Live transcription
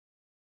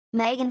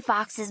Megan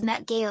Fox's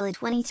Met Gala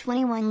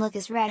 2021 look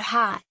is red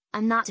hot,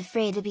 I'm not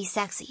afraid to be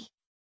sexy.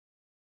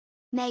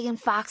 Megan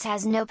Fox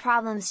has no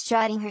problem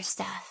strutting her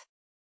stuff.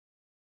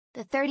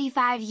 The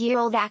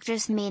 35-year-old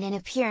actress made an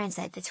appearance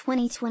at the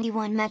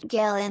 2021 Met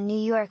Gala in New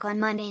York on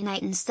Monday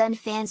night and stunned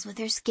fans with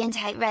her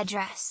skin-tight red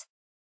dress.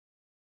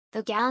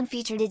 The gown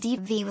featured a deep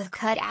V with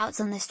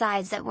cutouts on the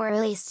sides that were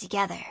laced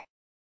together.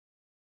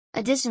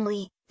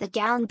 Additionally, the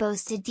gown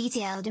boasted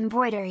detailed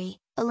embroidery,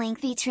 a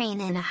lengthy train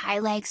and a high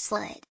leg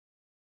slit.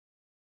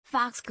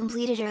 Fox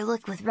completed her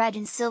look with red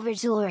and silver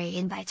jewelry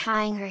and by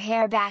tying her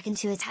hair back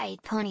into a tight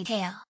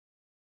ponytail.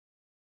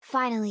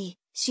 Finally,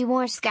 she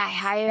wore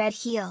sky-high red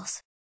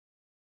heels.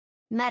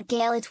 Met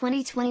Gala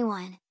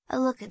 2021, a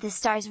look at the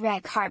star's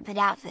red carpet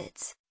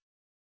outfits.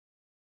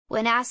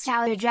 When asked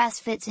how her dress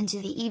fits into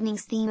the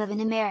evening's theme of In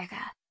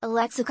America, a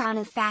lexicon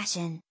of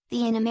fashion,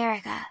 the In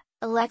America,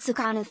 a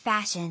lexicon of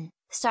fashion,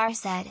 star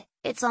said,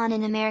 "It's on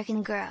an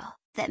American girl,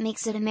 that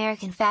makes it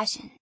American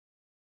fashion.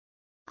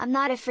 I'm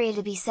not afraid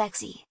to be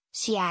sexy,"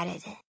 she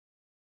added.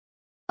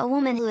 A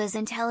woman who is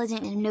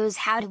intelligent and knows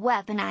how to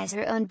weaponize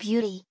her own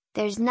beauty,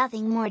 there's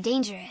nothing more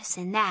dangerous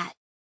than that.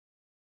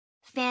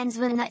 Fans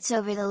went nuts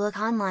over the look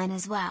online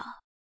as well.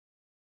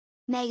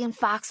 Megan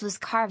Fox was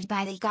carved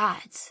by the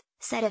gods,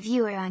 said a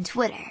viewer on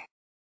Twitter.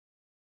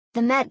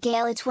 The Met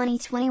Gala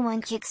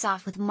 2021 kicks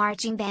off with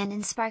marching band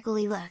and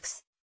sparkly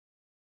looks.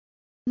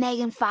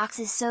 Megan Fox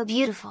is so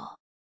beautiful.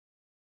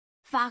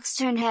 Fox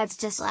turned heads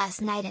just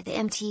last night at the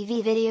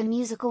MTV Video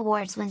Music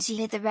Awards when she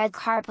hit the red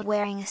carpet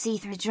wearing a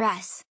see-through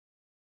dress.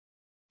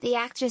 The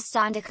actress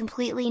donned a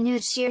completely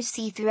nude sheer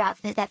see-through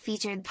outfit that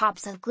featured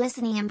pops of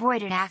glistening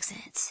embroidered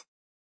accents.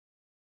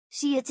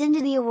 She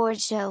attended the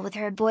awards show with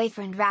her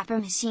boyfriend rapper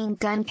Machine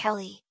Gun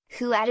Kelly,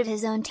 who added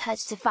his own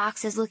touch to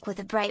Fox's look with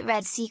a bright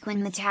red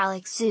sequin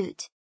metallic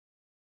suit.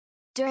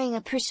 During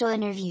a pre-show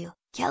interview,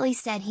 Kelly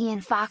said he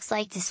and Fox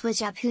like to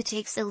switch up who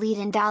takes the lead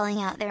in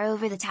doling out their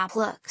over-the-top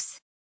looks.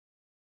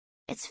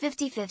 "It's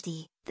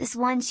 50-50, this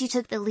one she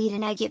took the lead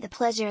and I get the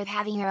pleasure of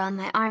having her on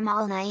my arm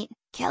all night,"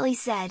 Kelly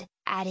said,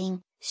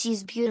 adding,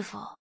 "She's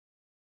beautiful."